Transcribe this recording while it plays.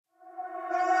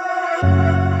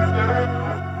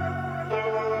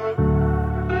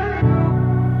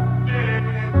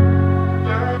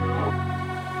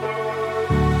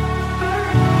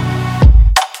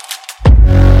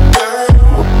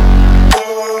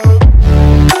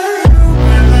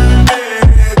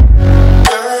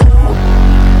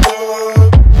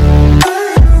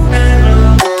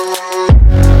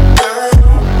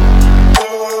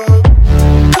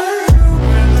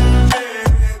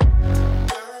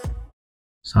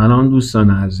سلام دوستان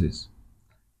عزیز.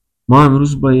 ما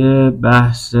امروز با یه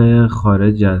بحث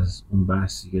خارج از اون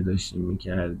بحثی که داشتیم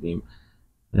میکردیم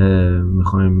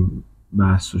میخوایم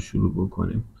بحث رو شروع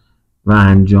بکنیم و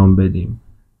انجام بدیم.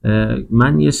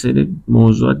 من یه سری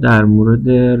موضوع در مورد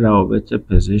رابطه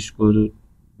پزشک و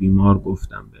بیمار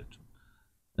گفتم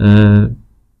بهتون.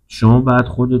 شما باید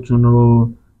خودتون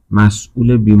رو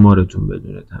مسئول بیمارتون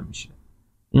بدونید. همیشه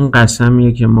این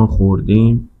قسمیه که ما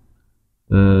خوردیم،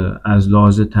 از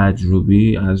لحاظ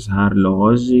تجربی، از هر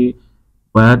لحاظی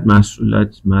باید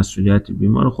مسئولیت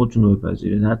بیمار خودتون رو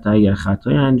بپذیرید. حتی اگر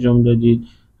خطای انجام دادید،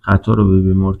 خطا رو به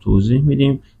بیمار توضیح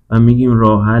میدیم و میگیم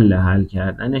راه حل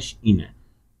کردنش اینه،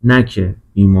 نه که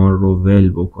بیمار رو ول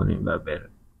بکنیم و بره.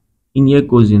 این یک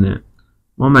گزینه.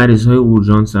 ما مریض های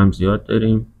اورژانس هم زیاد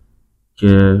داریم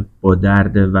که با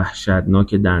درد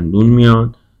وحشتناک دندون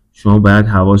میان. شما باید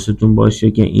حواستون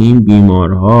باشه که این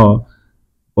بیمارها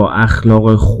با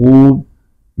اخلاق خوب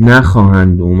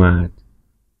نخواهند اومد،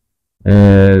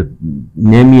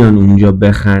 نمیان اونجا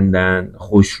بخندن،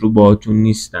 خوشرو باهاتون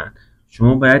نیستن.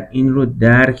 شما باید این رو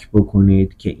درک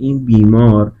بکنید که این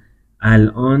بیمار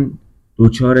الان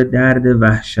دچار درد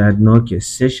وحشتناک،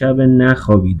 3 شب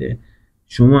نخوابیده.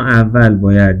 شما اول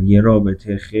باید یه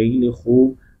رابطه خیلی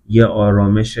خوب، یه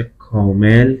آرامش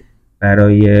کامل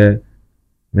برای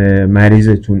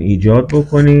مریضتون ایجاد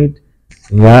بکنید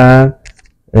و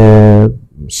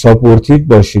ساپورتیو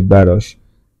باشید براش،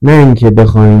 نه اینکه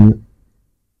بخواین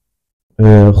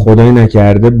خدای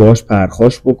نکرده باش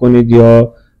پرخاش بکنید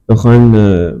یا بخواین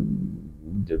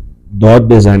داد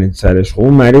بزنید سرش. خب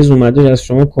اون مریض اومده از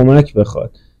شما کمک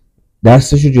بخواد،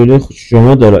 دستشو جلوی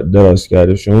شما دراز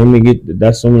کرده، شما میگید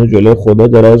دستمون رو جلوی خدا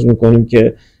دراز میکنیم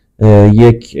که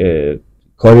یک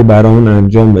کاری برامون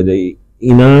انجام بده.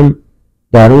 اینا هم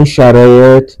در اون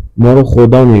شرایط ما رو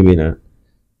خدا میبینن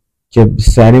که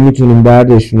سریع میتونیم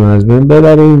دردشون رو از بین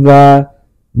ببریم و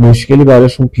مشکلی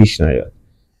براشون پیش نیاد.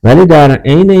 ولی در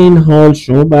عین این حال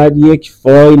شما باید یک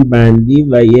فایل بندی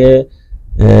و یه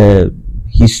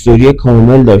هیستوری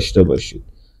کامل داشته باشید،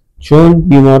 چون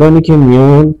بیمارانی که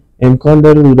میان امکان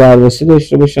داره رو درواسی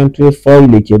داشته باشن توی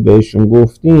فایلی که بهشون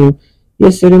گفتیم یه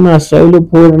سری مسائل رو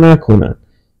پر نکنن.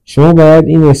 شما باید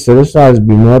این استرس رو از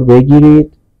بیمار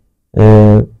بگیرید،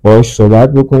 باش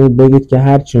صحبت بکنید، بگید که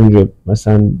هرچی اونجا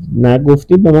مثلا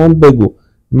نگفتی به من بگو،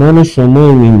 من و شما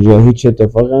اینجا هیچ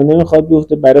اتفاقی نمیخواد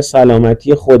بیفته، برای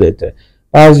سلامتی خودته.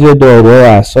 بعضی داروهای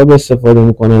اعصاب استفاده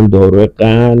میکنن، داروی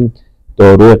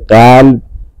قلب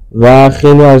و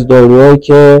خیلی از داروهایی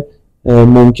که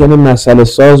ممکنه مسئله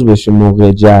ساز بشه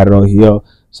موقع جراحی ها.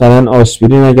 مثلا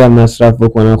آسپرین اگر مصرف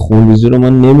بکنن خونریزی رو ما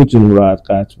نمیتونیم راحت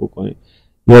قطع بکنیم،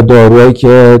 یا داروهایی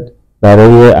که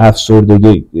برای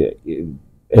افسردگی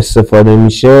استفاده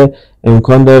میشه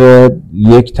امکان داره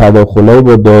یک تداخلایی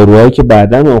با داروهایی که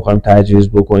بعداً ما می‌خوایم تجویز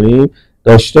بکنیم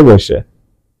داشته باشه.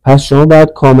 پس شما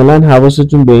باید کاملا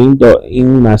حواستون به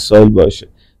این مسائل باشه.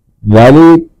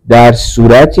 ولی در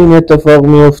صورت این اتفاق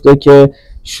میفته که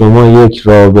شما یک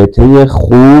رابطه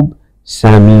خوب،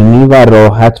 صمیمی و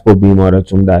راحت با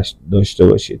بیمارتون داشته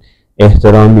باشید.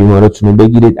 احترام بیمارتون رو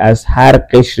بگیرید از هر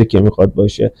قشری که میخواد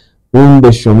باشه. اون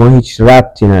به شما هیچ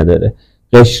ربطی نداره.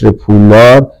 قشر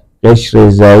پولدار، قشر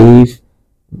ضعیف،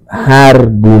 هر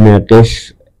گونه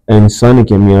قشر انسانی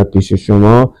که میاد پیش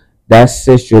شما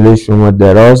دستش جلوی شما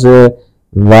درازه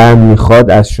و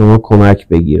میخواد از شما کمک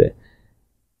بگیره.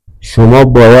 شما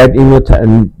باید اینو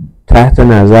تحت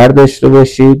نظر داشته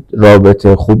باشید،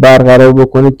 رابطه خوب برقرار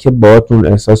بکنید که باهاتون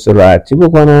احساس راحتی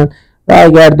بکنن و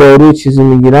اگر داروی چیزی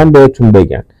میگیرن بهتون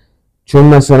بگن. چون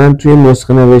مثلا توی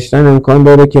نسخه نوشتن امکان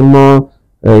داره که ما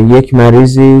یک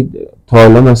مریضی تا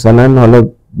حالا مثلا، حالا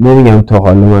نمیگم تا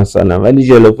حالا مثلا، ولی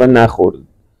ژلوفن نخورده،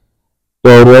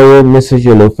 داروهای مثل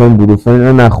ژلوفن، بروفن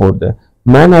رو نخورده،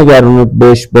 من اگر اونو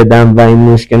بهش بدم و این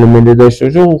مشکل معده داشته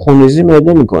باشه خونریزی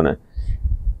معده میکنه،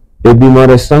 به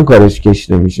بیمارستان کارش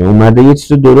کشیده میشه، اومده یه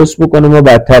چیزو درست بکنه ما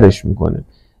بدترش میکنه.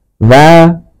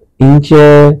 و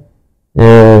اینکه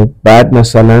بعد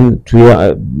مثلا توی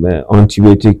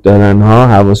آنتیبیوتیک دارن ها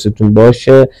حواستون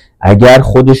باشه، اگر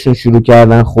خودشون شروع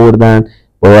کردن خوردن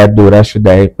باید دورش رو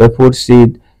دقیق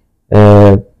بپرسید.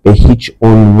 به هیچ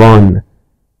عنوان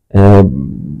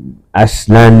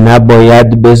اصلا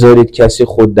نباید بذارید کسی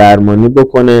خود درمانی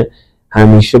بکنه.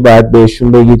 همیشه باید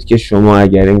بهشون بگید که شما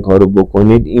اگر این کارو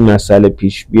بکنید این مسئله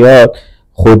پیش بیاد،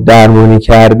 خود درمانی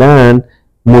کردن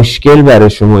مشکل برای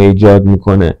شما ایجاد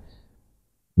میکنه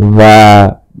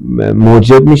و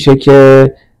موجب میشه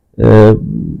که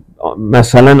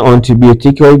مثلا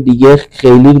آنتیبیوتیک های دیگه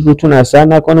خیلی روتون اثر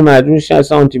نکنه، مجبور میشین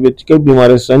اصلا آنتیبیوتیک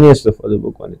بیمارستانی استفاده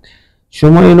بکنید.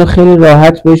 شما اینو خیلی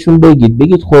راحت بهشون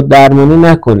بگید خود درمانی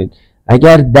نکنید.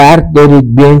 اگر درد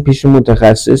دارید بیاین پیش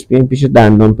متخصص، بیاین پیش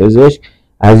دندانپزشک،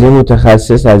 از یه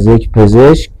متخصص، از یک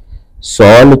پزشک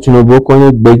سوالتون رو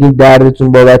بکنید، بگید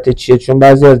دردتون بابت چیه، چون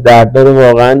بعضی از دردها رو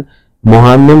واقعا ما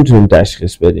هم نمیتونیم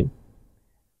تشخیص بدیم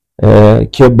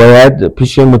که باید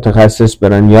پیش متخصص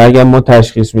برن، یا اگر ما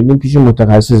تشخیص میدیم پیش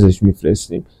متخصصش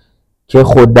میفرستیم که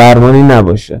خود درمانی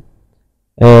نباشه.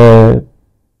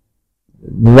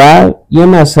 و یه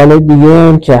مسئله دیگه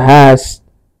هم که هست،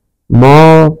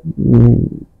 ما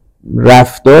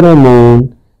رفتارمون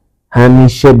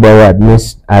همیشه باید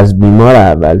مثل از بیمار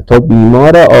اول تا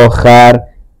بیمار آخر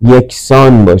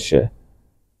یکسان باشه.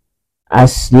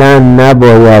 اصلا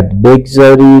نباید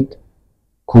بگذارید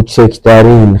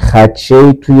کوچکترین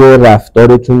خدشه‌ای توی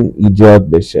رفتارتون ایجاد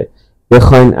بشه،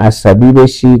 بخواین عصبی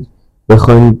بشید،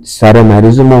 بخواین سر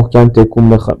مریض محکم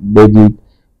تکون بدید،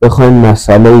 بخواین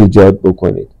مسئله ایجاد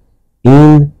بکنید.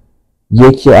 این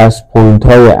یکی از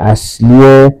پوینت‌های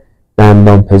اصلی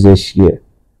دندانپزشکیه.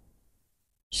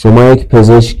 شما یک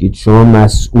پزشکید، شما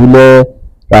مسئول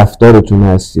رفتارتون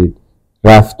هستید.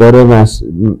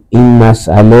 این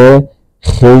مسئله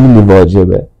خیلی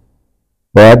واجبه.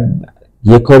 باید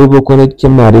یه کاری بکنید که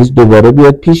مریض دوباره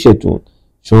بیاد پیشتون.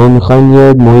 شما میخواین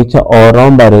یه محیط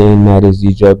آرام برای این مریض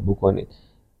ایجاد بکنید.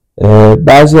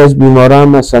 بعضی از بیماران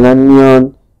مثلا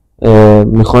میان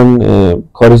میخوان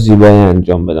کار زیبایی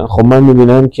انجام بدن. خب من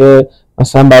میبینم که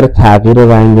مثلا برای تغییر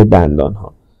رنگ دندان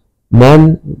ها،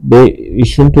 من به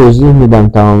ایشون توضیح میدم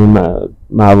تمام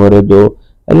موارد،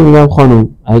 ولی میگم خانم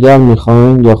اگر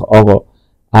میخواین یا آقا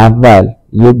اول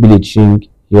یه بلیچینگ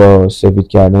یا سفید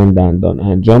کردن دندان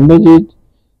انجام بدید.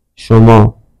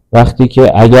 شما وقتی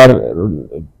که اگر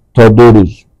تا 2 روز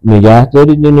نگه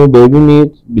دارید اینو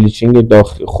ببینید، بلیچینگ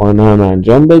داخل خانه هم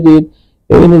انجام بدید،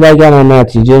 ببینید اگر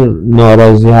نتیجه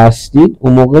ناراضی هستید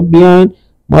اون موقع بیاین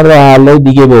ما راه حل‌های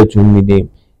دیگه بهتون میدیم.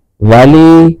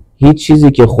 ولی هیچ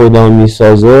چیزی که خدا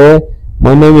میسازه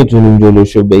ما نمیتونیم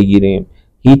جلوشو بگیریم.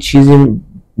 هیچ چیزی،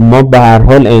 ما به هر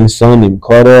حال انسانیم،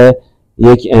 کار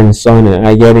یک انسانه.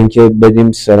 اگر اینکه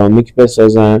بدیم سرامیک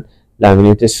بسازن،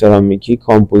 لامینیت سرامیکی،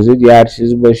 کامپوزیت یا هر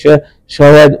چیزی باشه،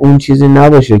 شاید اون چیزی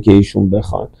نباشه که ایشون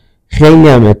بخوان. خیلی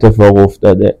هم اتفاق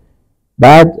افتاده.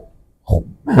 بعد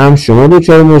هم شما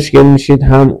دچار مشکل میشید،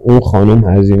 هم اون خانم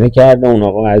هزینه کرده، اون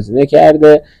آقا هزینه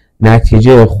کرده،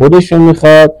 نتیجه خودش رو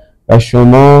میخواد و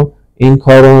شما این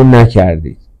کار رو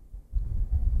نکردید.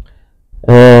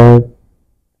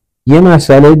 یه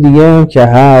مسئله دیگه هم که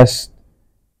هست،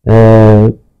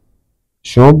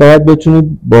 شما باید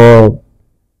بتونید با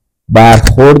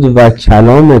برخورد و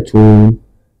کلامتون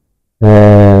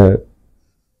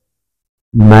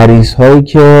مریض هایی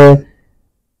که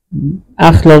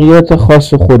اخلاقیات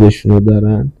خاص خودشونو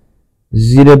دارن،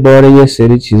 زیر بار یه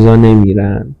سری چیزا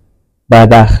نمیرن،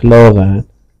 بد اخلاقن،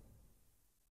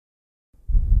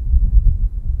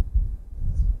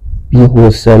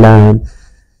 بی‌حوصله‌ان،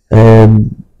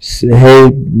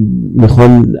 هی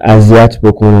میخوان اذیت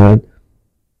بکنن،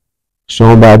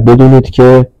 شما باید بدونید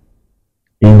که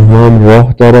اینها هم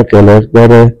راه داره، قلق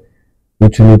داره،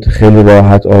 میتونید خیلی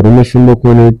راحت آرومشون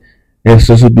بکنید،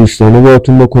 احساس دوستانه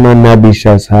باهاتون بکنن، نه بیش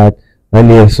از حد،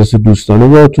 ولی احساس دوستانه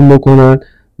باهاتون بکنن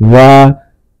و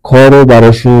کار رو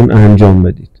براشون انجام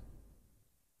بدید.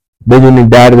 بدونید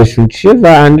دردشون چیه و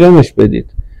انجامش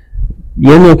بدید.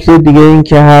 یه نکته دیگه این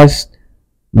که هست،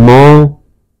 ما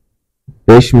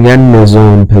بهش میگن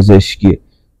نظام پزشکی.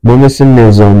 ما مثل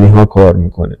نظامی ها کار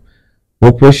میکنیم.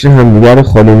 ما پشت همدیگر رو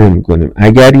خالی نمی کنیم.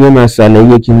 اگر یه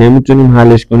مسئله یکی نمیتونیم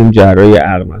حلش کنیم، جراحی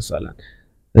عقل مثلا،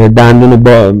 دندون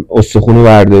با استخون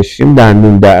برداشتیم،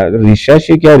 دندون در ریشش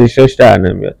یکی ریشش در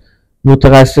نمیاد،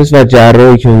 متخصص و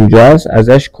جراحی که اونجا هست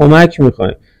ازش کمک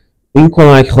میخوایم. این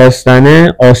کمک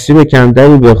خواستنه آسیب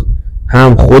کمتری به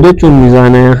هم خودتون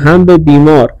میزنه هم به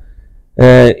بیمار.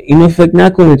 اینو فکر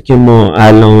نکنید که ما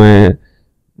علامه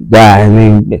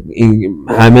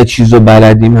همه چیزو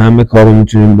بلدیم، همه کارو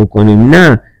میتونیم بکنیم.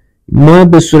 نه، ما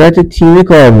به صورت تیمی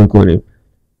کار میکنیم،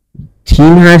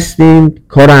 تیم هستیم،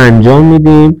 کار انجام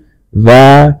میدیم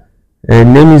و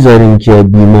نمیذاریم که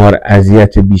بیمار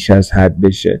اذیت بیش از حد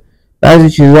بشه. بعضی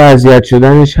چیزا اذیت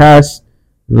شدنش هست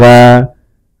و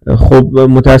خب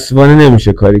متاسفانه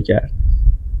نمیشه کاری کرد.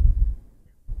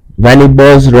 ولی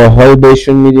باز راههایی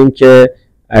بهشون میدیم که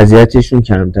اذیتشون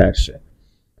کمتر شه.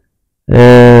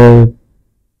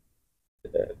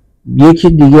 یکی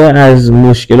دیگه از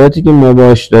مشکلاتی که ما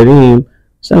باش داریم،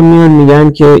 مثلا میان میگن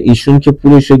که ایشون که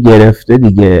پولشو گرفته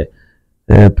دیگه،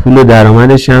 پول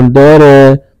درآمدش هم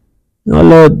داره،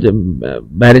 حالا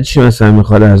برای چی مثلا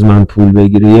میخواد از من پول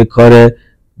بگیره؟ یه کار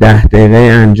 10 دقیقه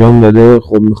انجام داده،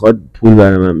 خب میخواد پول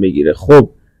برای من بگیره. خب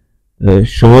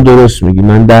شما درست میگی،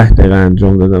 من 10 دقیقه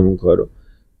انجام دادم اون کارو،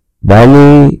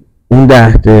 ولی اون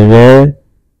 10 دقیقه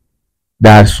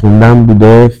درس خوندن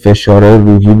بوده، فشارهای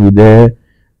روحی بوده،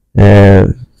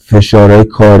 فشارهای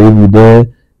کاری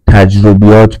بوده،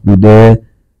 تجربیات بوده،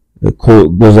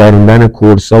 گذراندن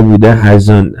کورسا بوده،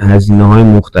 هزینه های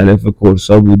مختلف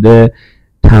کورسا بوده.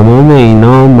 تمام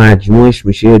اینا مجموعش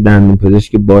میشه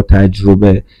دندانپزشک با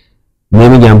تجربه.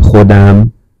 نمیگم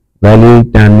خودم، ولی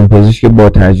دندانپزشک با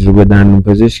تجربه،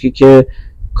 دندانپزشکی که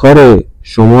کار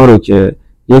شما رو که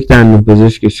یک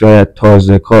دندانپزشک شاید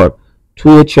تازه کار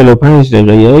توی 45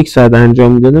 دقیقه یا 1 ساعت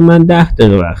انجام میداده، من 10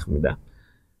 دقیقه وقت میدم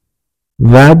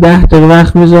و 10 دقیقه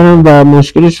وقت میذارم و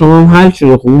مشکل شما هم حل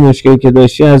شده. خب مشکلی که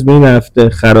داشتی از بین رفته،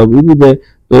 خرابی بوده،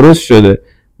 درست شده.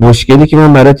 مشکلی که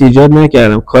من برات ایجاد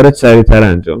نکردم، کارت سریعتر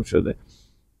انجام شده.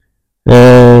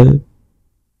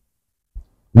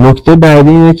 نکته بعدی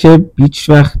اینه که هیچ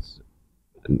وقت،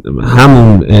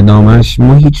 همون ادامهش،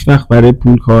 ما هیچ وقت برای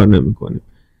پول کار نمی کنیم.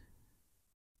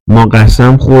 ما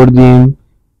قسم خوردیم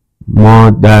ما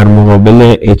در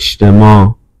مقابل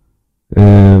اجتماع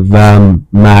و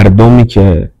مردمی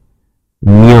که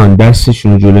میان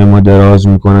دستشون جلوی ما دراز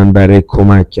میکنن برای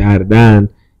کمک کردن،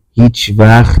 هیچ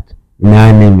وقت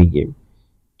نه نمیگیم،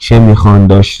 چه میخوان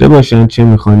داشته باشن چه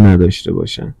میخوان نداشته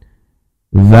باشن،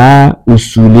 و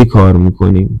اصولی کار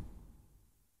میکنیم.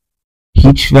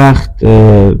 هیچ وقت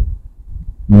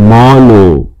مال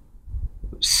و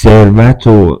ثروت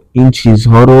و این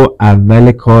چیزها رو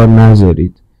اول کار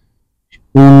نذارید،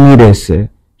 اون میرسه.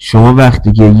 شما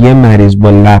وقتی که یه مریض با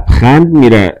لبخند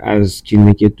میره از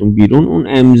کلینیکتون بیرون، اون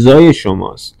امضای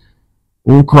شماست،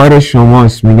 اون کار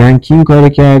شماست. میگن کی این کار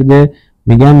کرده؟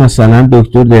 میگن مثلا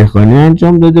دکتر دهقانی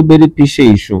انجام داده، برید پیش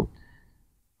ایشون.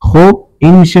 خب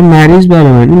این میشه مریض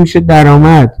برای من، این میشه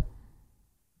درآمد.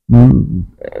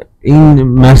 این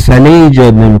مسئله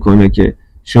ایجاد نمیکنه که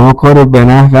شما کار رو به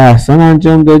نحو احسن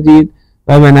انجام دادید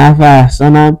و به نحو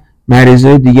احسن هم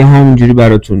مریضای دیگه همینجوری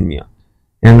براتون میاد.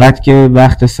 اینقدر که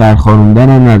وقت سرخاروندن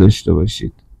هم نداشته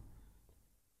باشید.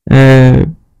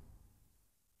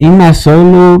 این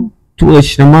مسائل رو تو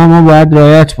اجتماع ما باید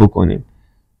رعایت بکنیم.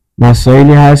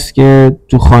 مسائلی هست که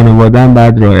تو خانواده هم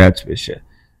باید رعایت بشه.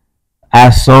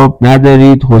 اعصاب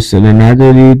ندارید، حوصله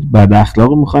ندارید، بد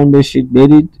اخلاق میخواین بشید،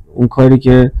 برید اون کاری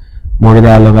که مورد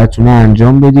علاقتون رو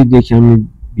انجام بدید، یکمی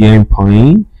بیاین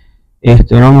پایین.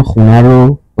 احترام خونه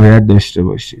رو باید داشته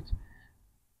باشید.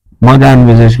 ما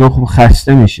دندانپزشکا خب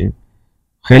خسته میشیم،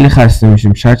 خیلی خسته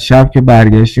میشیم. شاید شب که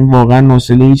برگشتیم واقعا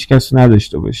حوصله هیچ کس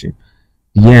نداشته باشیم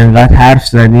دیگه. انقدر حرف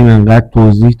زدیم، انقدر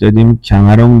توضیح دادیم،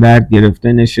 کمرمون درد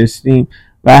گرفته، نشستیم،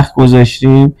 وقت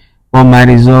گذاشتیم، با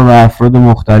مریضا و افراد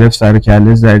مختلف سر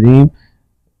کله زدیم.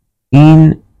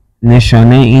 این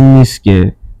نشانه این نیست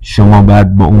که شما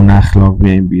باید با اون اخلاق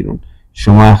بیاین بیرون.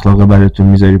 شما اخلاق براتون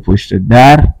میذاری پشت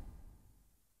در،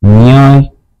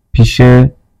 میای پیش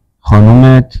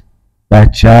خانومت،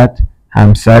 بچت،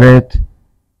 همسرت،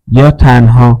 یا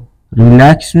تنها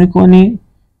ریلکس میکنی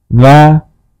و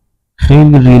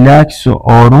خیلی ریلکس و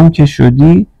آروم که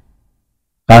شدی،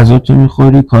 غذاتو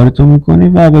میخوری، کارتو میکنی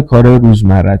و به کارهای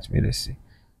روزمرت میرسی.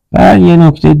 و یه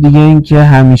نکته دیگه این که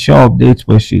همیشه آپدیت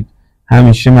باشید،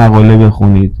 همیشه مقاله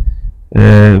بخونید.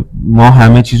 ما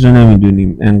همه چیزو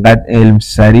نمیدونیم، انقدر علم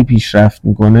سریع پیشرفت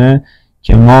میکنه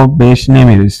که ما بهش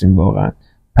نمیرسیم واقعا.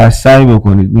 پس سعی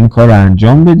بکنید این کار رو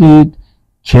انجام بدید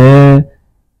که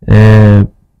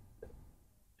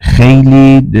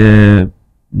خیلی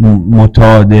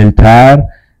متعادلتر،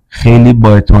 خیلی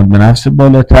با اعتماد به نفس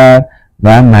بالاتر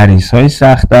و مریض‌های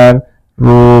سخت‌تر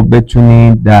رو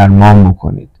بتونید درمان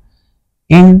بکنید.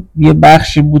 این یه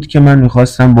بخشی بود که من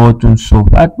میخواستم باهاتون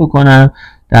صحبت بکنم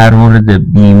در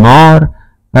مورد بیمار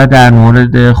و در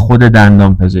مورد خود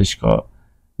دندانپزشکا،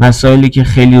 مسائلی که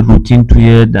خیلی روتین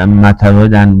توی مطب‌های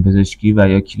دندانپزشکی و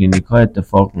یا کلینیک‌ها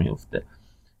اتفاق میفته.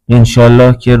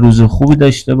 انشالله که روز خوبی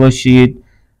داشته باشید.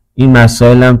 این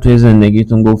مسائل هم توی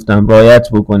زندگیتون گفتم رعایت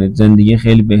بکنید، زندگی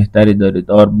خیلی بهتری دارید،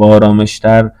 با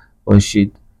آرامش‌تر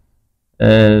باشید.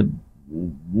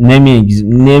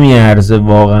 نمیارزه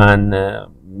واقعا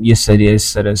یه سری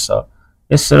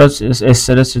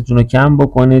استرستون رو کم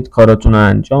بکنید، کاراتون رو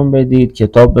انجام بدید،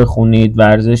 کتاب بخونید،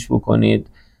 ورزش بکنید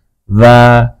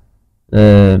و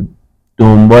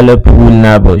دنبال پول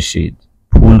نباشید،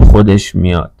 پول خودش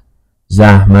میاد.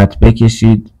 زحمت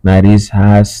بکشید، مریض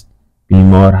هست،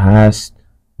 بیمار هست.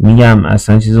 میگم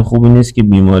اصلا چیز خوبی نیست که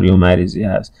بیماری و مریضی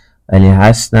هست، ولی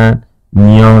هستن،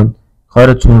 میان،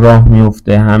 کارتون راه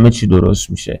میفته، همه چی درست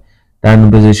میشه.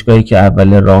 دندانپزشکایی که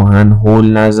اول راهن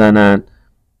هول نزنن.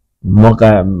 ما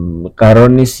قرار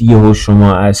نیست یهو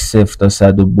شما از 0 تا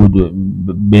 100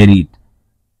 برید،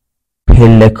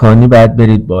 پلکانی باید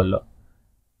برید بالا.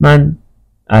 من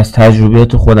از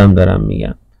تجربیات خودم دارم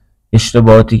میگم،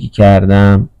 اشتباهاتی که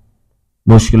کردم،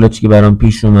 مشکلاتی که برام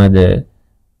پیش اومده،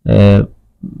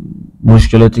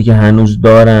 مشکلاتی که هنوز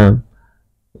دارم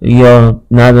یا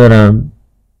ندارم،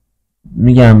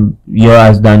 میگم یا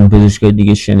از دندانپزشکای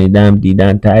دیگه شنیدم،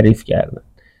 دیدن، تعریف کردم.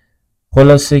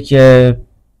 خلاصه که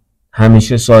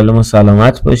همیشه سالم و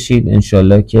سلامت باشید.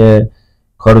 انشالله که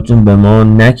کارتون به ما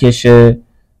نکشه،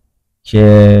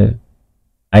 که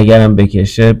اگرم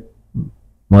بکشه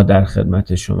ما در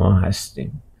خدمت شما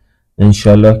هستیم.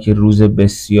 انشالله که روز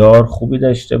بسیار خوبی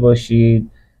داشته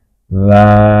باشید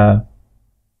و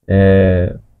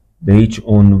به هیچ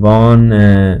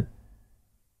عنوان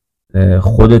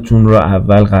خودتون رو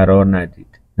اول قرار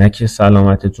ندید. نه که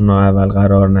سلامتتون رو اول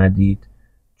قرار ندید،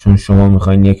 چون شما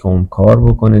میخواین یک عمر کار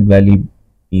بکنید ولی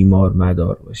بیمار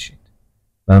مدار باشید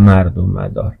و مردم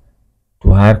مدار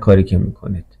تو هر کاری که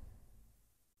میکنید.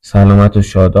 سلامت و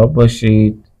شاداب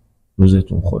باشید.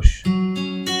 روزتون خوش.